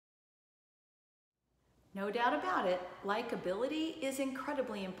No doubt about it, likability is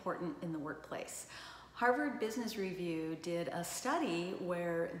incredibly important in the workplace. Harvard Business Review did a study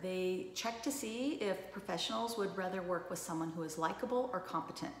where they checked to see if professionals would rather work with someone who is likable or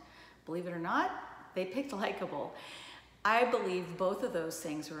competent. Believe it or not, they picked likable. I believe both of those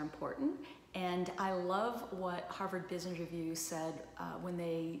things are important, and I love what Harvard Business Review said when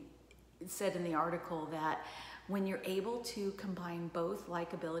they said in the article that when you're able to combine both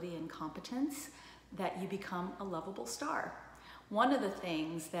likability and competence, that you become a lovable star. One of the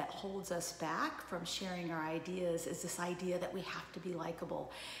things that holds us back from sharing our ideas is this idea that we have to be likable.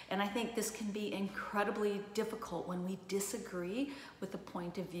 And I think this can be incredibly difficult when we disagree with the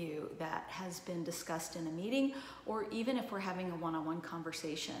point of view that has been discussed in a meeting, or even if we're having a one-on-one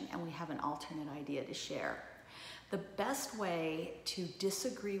conversation and we have an alternate idea to share. The best way to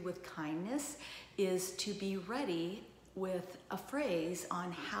disagree with kindness is to be ready with a phrase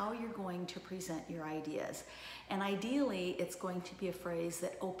on how you're going to present your ideas. And ideally, it's going to be a phrase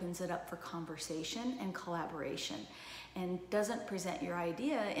that opens it up for conversation and collaboration and doesn't present your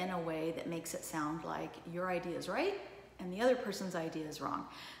idea in a way that makes it sound like your idea is right and the other person's idea is wrong.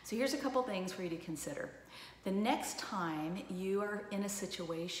 So here's a couple things for you to consider. The next time you are in a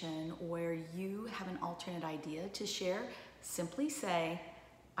situation where you have an alternate idea to share, simply say,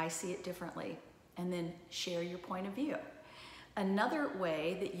 "I see it differently," and then share your point of view. Another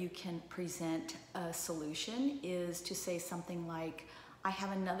way that you can present a solution is to say something like, "I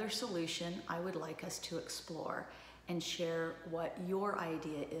have another solution I would like us to explore," and share what your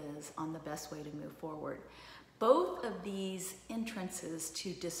idea is on the best way to move forward. Both of these entrances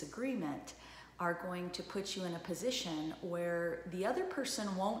to disagreement are going to put you in a position where the other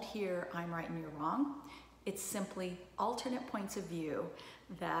person won't hear "I'm right and you're wrong." It's simply alternate points of view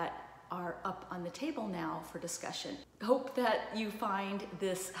that are up on the table now for discussion. Hope that you find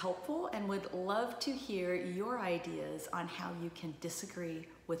this helpful and would love to hear your ideas on how you can disagree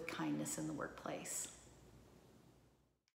with kindness in the workplace.